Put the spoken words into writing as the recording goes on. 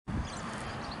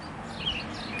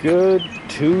Good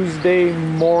Tuesday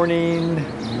morning,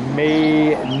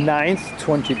 May 9th,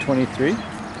 2023.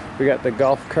 We got the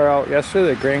golf car out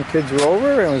yesterday. The grandkids were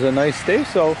over and it was a nice day,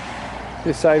 so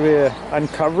decided to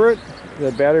uncover it.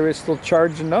 The battery was still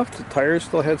charged enough. The tires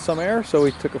still had some air, so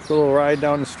we took a little ride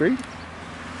down the street.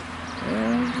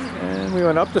 And we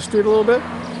went up the street a little bit.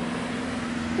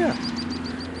 Yeah.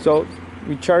 So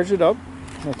we charged it up.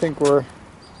 I think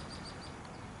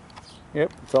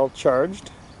yep, it's all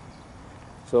charged.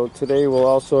 So today we'll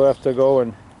also have to go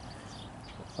and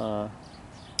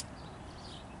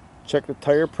check the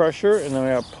tire pressure, and then we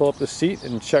have to pull up the seat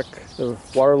and check the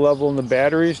water level in the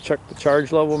batteries, check the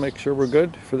charge level, make sure we're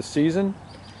good for the season.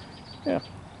 Yeah.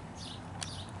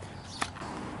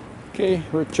 Okay,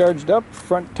 we're charged up.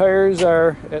 Front tires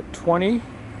are at 20,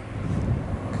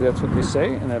 because that's what they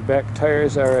say, and the back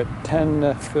tires are at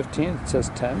 10, 15. It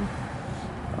says 10.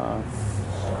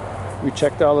 We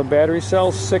checked all the battery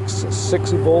cells, 6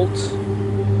 volt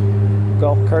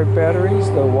golf cart batteries.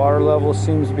 The water level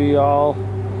seems to be all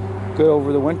good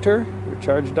over the winter. We're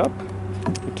charged up.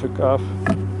 We took off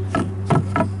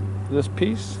this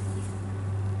piece.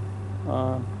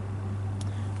 Yeah,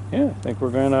 I think we're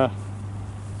gonna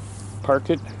park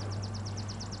it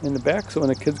in the back so when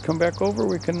the kids come back over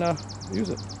we can use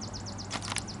it.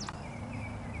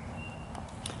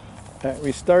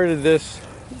 We started this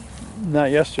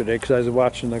not yesterday, because I was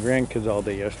watching the grandkids all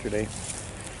day yesterday,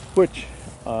 which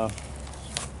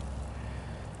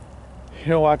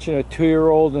watching a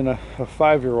 2-year-old and a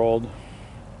 5-year-old,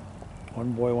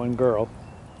 one boy, one girl,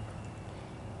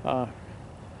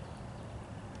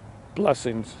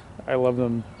 blessings. I love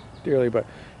them dearly, but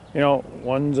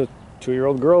one's a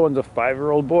 2-year-old girl, one's a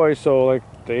 5-year-old boy, so like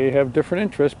they have different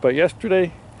interests. But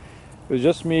yesterday it was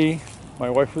just me.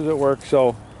 My wife was at work,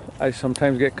 so I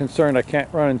sometimes get concerned I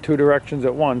can't run in 2 directions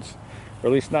at once, or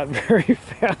at least not very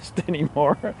fast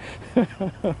anymore.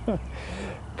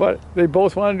 But they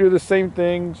both want to do the same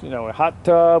things. A hot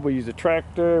tub, we used a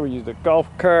tractor, we used a golf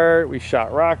cart, we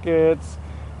shot rockets.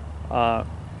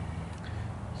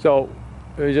 So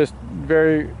it was just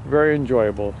very, very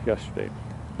enjoyable yesterday.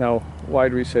 Now, why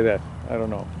do we say that? I don't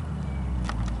know.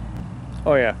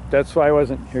 Oh yeah, that's why I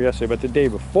wasn't here yesterday, but the day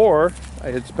before, I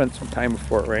had spent some time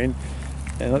before it rained.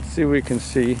 And let's see if we can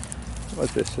see what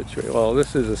this situation. Well,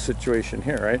 this is a situation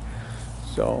here, right?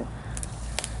 So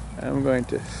I'm going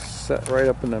to set right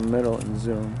up in the middle and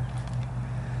zoom.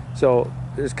 So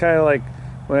it's kind of like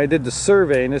when I did the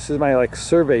survey, and this is my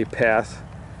survey path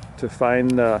to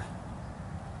find the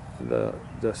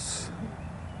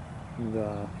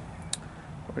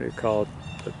what do you call it?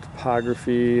 The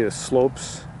topography, the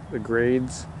slopes, the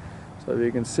grades. So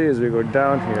you can see as we go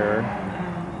down here,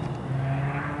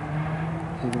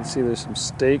 you can see there's some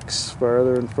stakes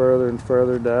farther and farther and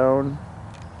farther down.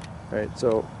 Right,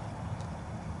 so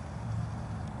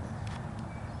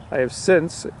I have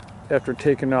since, after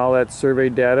taking all that survey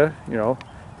data,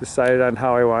 decided on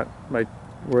how I want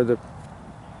where the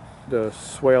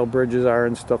swale bridges are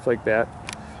and stuff like that.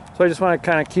 So I just want to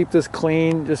kind of keep this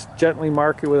clean, just gently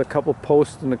mark it with a couple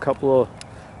posts and a couple of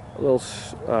little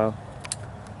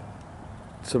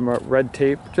some red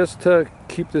tape, just to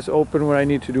keep this open when I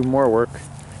need to do more work.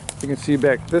 You can see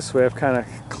back this way, I've kind of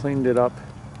cleaned it up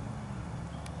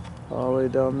all the way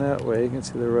down that way. You can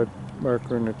see the red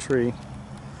marker in the tree.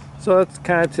 So that's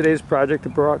kind of today's project. I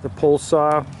brought out the pole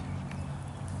saw.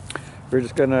 We're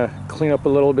just going to clean up a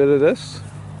little bit of this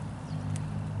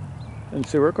and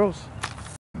see where it goes.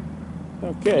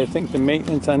 Okay, I think the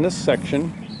maintenance on this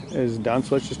section is done,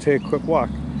 so let's just take a quick walk.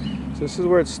 So this is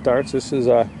where it starts. This is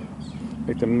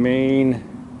like the main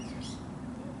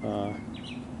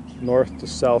north to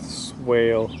south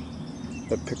swale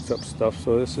that picks up stuff.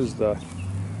 So this is the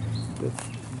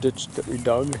ditch that we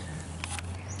dug.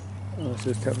 Let's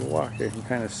just have a walk. You can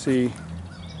kind of see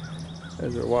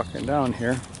as we're walking down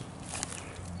here.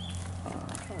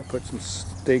 I put some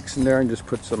stakes in there and just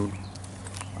put some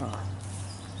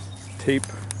tape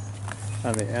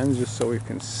on the ends just so we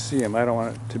can see them. I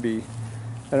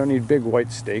don't need big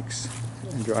white stakes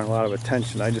and drawing a lot of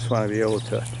attention. I just want to be able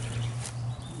to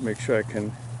make sure I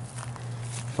can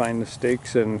find the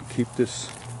stakes and keep this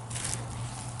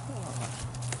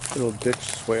little ditch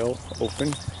swale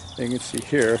open. And you can see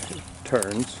here it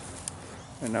turns,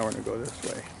 and now we're going to go this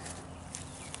way.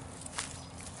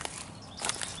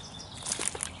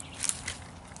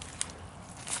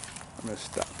 I'm going to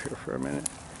stop here for a minute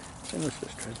and let's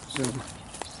just try to zoom.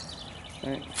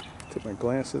 Alright, take my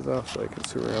glasses off so I can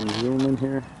see where I'm zooming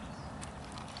here.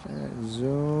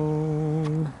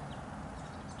 Zoom.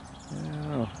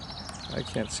 Yeah, I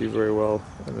can't see very well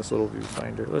in this little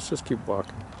viewfinder. Let's just keep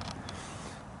walking.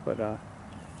 But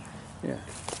yeah.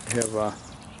 have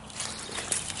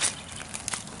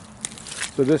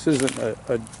so this isn't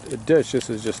a ditch, this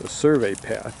is just a survey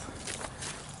path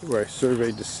where I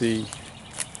surveyed to see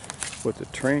what the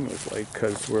terrain was like,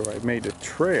 because where I made a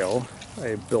trail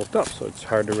I built up, so it's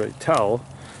hard to really tell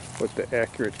what the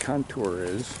accurate contour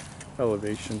is,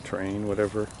 elevation, terrain,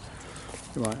 whatever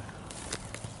you want.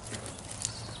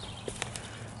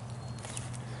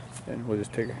 And we'll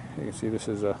just take, you can see this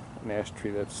is an ash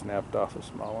tree that snapped off a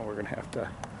small one. We're going to have to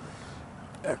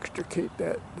extricate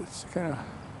that. It's kind of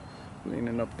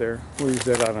leaning up there. We'll use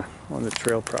that on one of the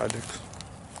trail projects.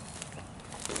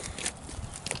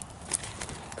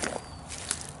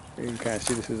 You can kind of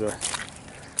see this is a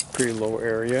pretty low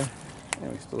area,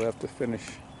 and we still have to finish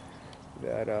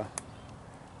that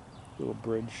little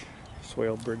bridge,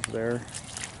 swale bridge there,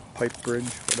 pipe bridge,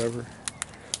 whatever.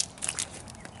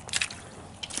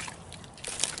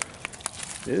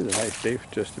 It is a nice day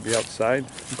just to be outside.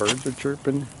 Birds are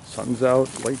chirping, sun's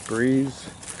out, light breeze,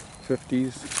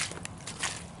 50s.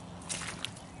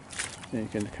 And you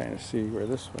can kind of see where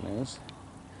this one is,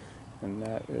 and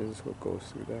that is what goes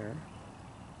through there.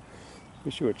 We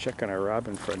should check on our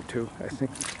robin friend too. I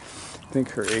think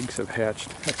her eggs have hatched.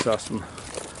 I saw some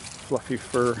fluffy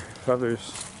fur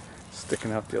feathers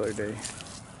sticking out the other day.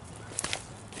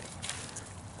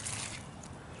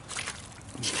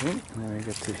 Okay, and then we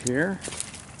get to here.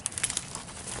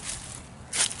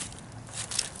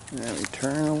 And then we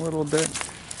turn a little bit.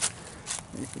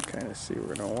 You can kind of see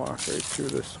we're going to walk right through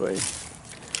this way.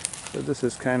 So this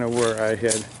is kind of where I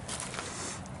had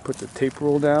put the tape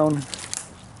rule down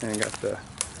and got the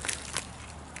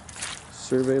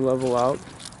survey level out,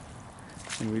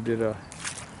 and we did a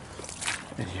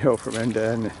from end to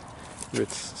end. If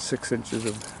it's 6 inches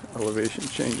of elevation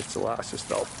change, it's a lot. It's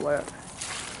just all flat.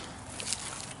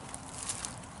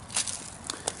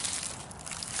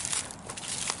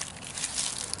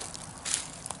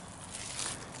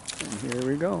 And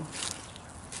here we go.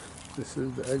 This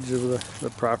is the edge of the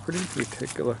property. If we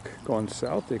take a look going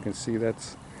south, you can see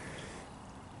that's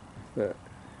the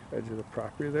edge of the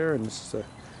property there, and this is a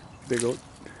big oak.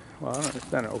 Well, I don't know,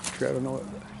 it's not an oak tree. I don't know what.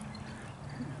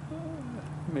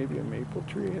 Maybe a maple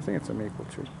tree. I think it's a maple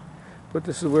tree. But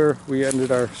this is where we ended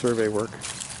our survey work.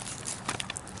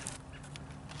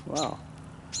 Wow.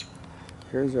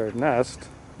 Here's our nest.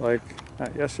 Like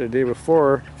not yesterday, the day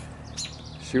before,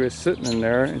 she was sitting in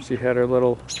there and she had her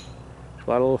little, a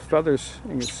lot of little feathers.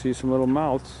 You can see some little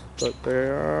mouths, but they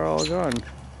are all gone.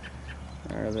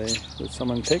 Are they? Did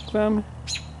someone take them?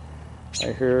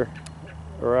 I hear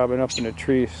a robin up in a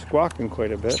tree squawking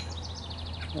quite a bit.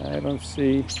 I don't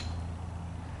see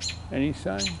any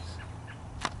signs.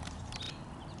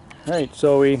 Alright,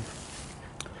 so it's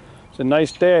a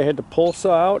nice day. I had the pole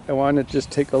saw out. I wanted to just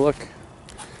take a look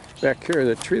back here at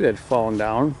the tree that had fallen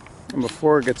down. And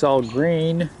before it gets all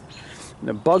green and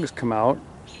the bugs come out,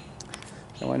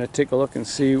 I want to take a look and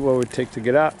see what it would take to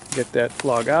get that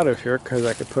log out of here, because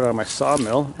I could put it on my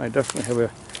sawmill. I definitely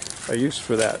have a use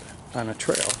for that on a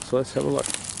trail. So let's have a look.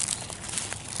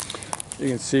 You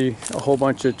can see a whole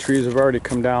bunch of trees have already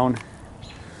come down.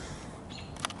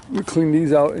 We cleaned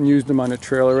these out and used them on the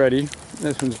trail already.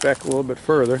 This one's back a little bit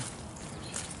further.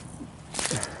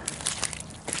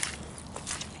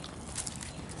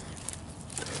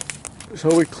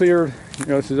 So we cleared, you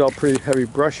know, this is all pretty heavy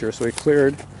brush here, so we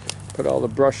cleared, put all the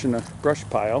brush in a brush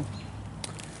pile.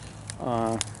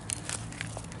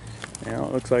 You know,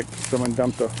 it looks like someone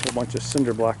dumped a whole bunch of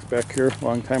cinder blocks back here a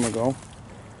long time ago.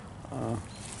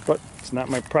 But it's not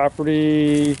my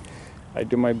property. I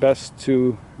do my best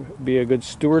to be a good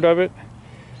steward of it.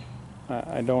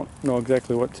 I don't know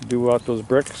exactly what to do about those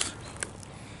bricks.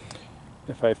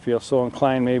 If I feel so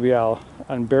inclined, maybe I'll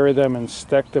unbury them and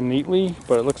stack them neatly,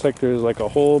 but it looks like there's like a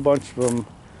whole bunch of them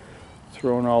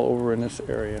thrown all over in this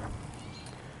area.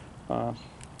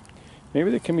 Maybe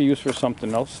they can be used for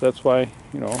something else. That's why,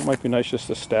 you know, it might be nice just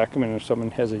to stack them, and if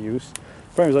someone has a use.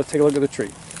 Anyways, let's take a look at the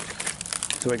tree.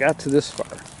 So I got to this far,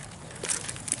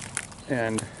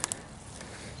 and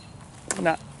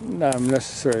not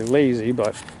necessarily lazy,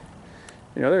 but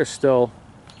you know, there's still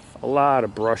a lot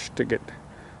of brush to get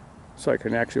so I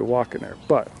can actually walk in there.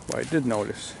 But what I did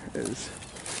notice is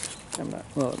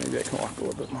well, maybe I can walk a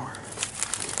little bit more.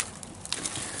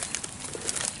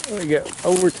 When I get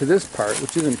over to this part,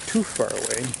 which isn't too far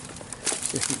away,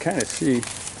 you can kind of see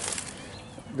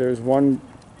there's one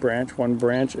branch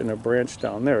and a branch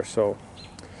down there. So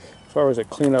as far as I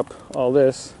clean up all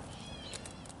this,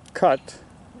 cut,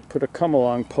 put a come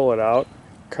along, pull it out,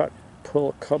 cut,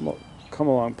 pull, come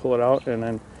along, pull it out, and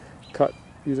then cut,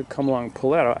 use a come along,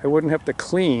 pull that out. I wouldn't have to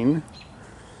clean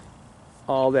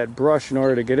all that brush in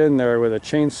order to get in there with a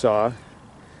chainsaw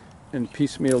and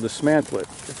piecemeal dismantle it.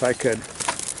 If I could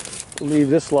leave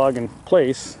this log in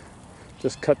place,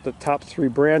 just cut the top 3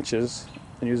 branches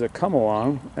and use a come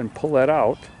along and pull that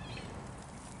out,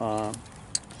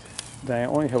 then I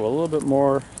only have a little bit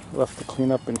more left to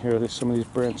clean up in here. There's some of these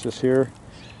branches here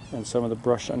and some of the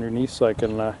brush underneath, so I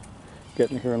can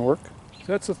get in here and work. So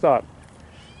that's the thought.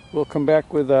 We'll come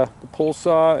back with the pole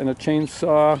saw and a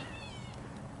chainsaw,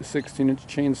 the 16-inch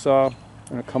chainsaw,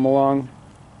 and a come along,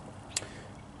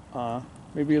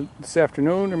 maybe this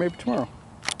afternoon or maybe tomorrow.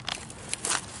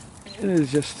 It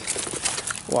is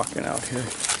just walking out here.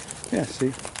 Yeah,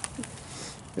 see,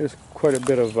 there's quite a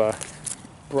bit of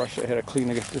brush I had to clean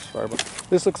to get this far, but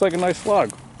this looks like a nice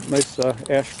log, nice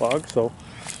ash log. So,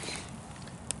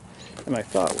 and my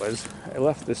thought was, I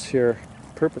left this here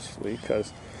purposefully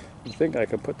because I think I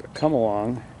could put the come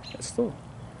along. It's still,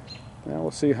 now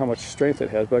we'll see how much strength it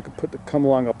has, but I could put the come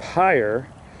along up higher,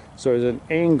 so there's an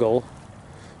angle,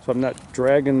 so I'm not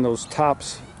dragging those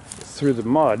tops through the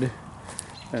mud.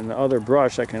 And the other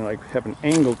brush, I can like have an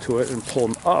angle to it and pull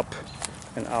them up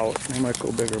and out. They might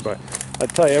go bigger, but I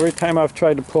tell you, every time I've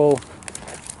tried to pull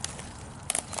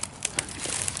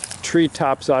tree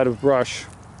tops out of brush,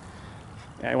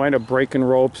 I wind up breaking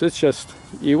ropes. It's just,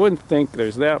 you wouldn't think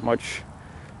there's that much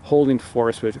holding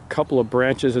force with a couple of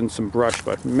branches and some brush,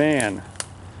 but man.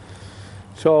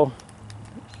 So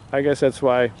I guess that's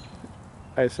why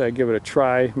I say I give it a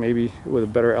try, maybe with a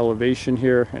better elevation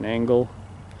here, an angle.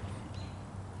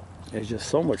 There's just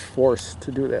so much force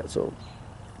to do that, so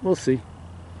we'll see.